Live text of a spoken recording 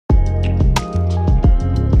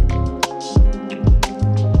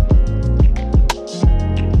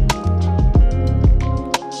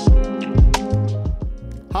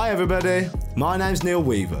everybody, my name's Neil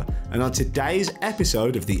Weaver, and on today's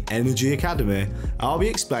episode of the Energy Academy, I'll be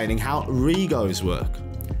explaining how REGOs work.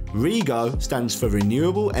 REGO stands for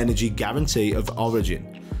Renewable Energy Guarantee of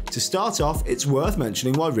Origin. To start off, it's worth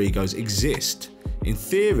mentioning why REGOs exist. In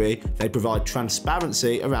theory, they provide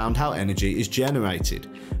transparency around how energy is generated.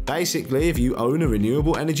 Basically, if you own a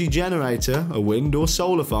renewable energy generator, a wind or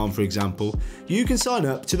solar farm for example, you can sign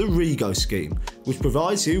up to the REGO scheme, which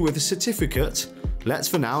provides you with a certificate. Let's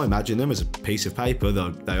for now imagine them as a piece of paper,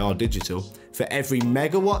 though they are digital, for every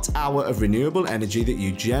megawatt hour of renewable energy that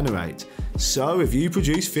you generate. So if you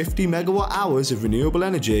produce 50 megawatt hours of renewable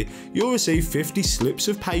energy, you'll receive 50 slips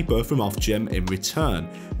of paper from Ofgem in return,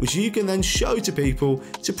 which you can then show to people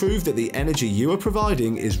to prove that the energy you are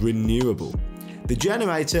providing is renewable. The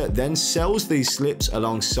generator then sells these slips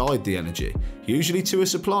alongside the energy, usually to a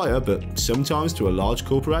supplier, but sometimes to a large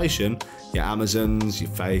corporation, your Amazons, your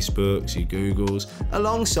Facebooks, your Googles,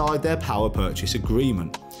 alongside their power purchase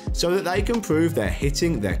agreement, so that they can prove they're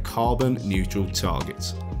hitting their carbon neutral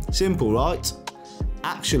targets. Simple, right?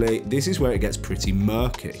 Actually, this is where it gets pretty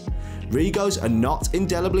murky. REGOs are not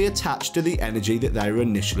indelibly attached to the energy that they were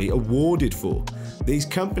initially awarded for. These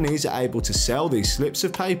companies are able to sell these slips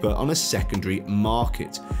of paper on a secondary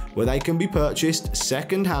market, where they can be purchased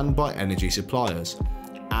second-hand by energy suppliers.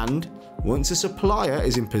 And once a supplier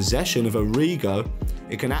is in possession of a REGO,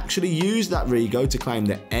 it can actually use that REGO to claim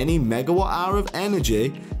that any megawatt hour of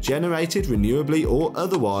energy generated renewably or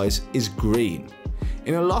otherwise is green.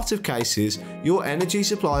 In a lot of cases, your energy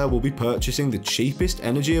supplier will be purchasing the cheapest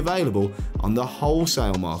energy available on the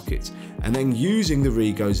wholesale market and then using the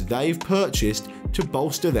REGOs they've purchased to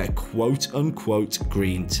bolster their quote-unquote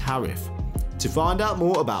green tariff. To find out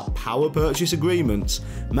more about power purchase agreements,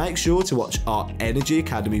 make sure to watch our Energy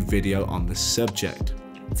Academy video on the subject.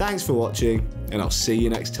 Thanks for watching, and I'll see you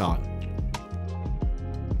next time.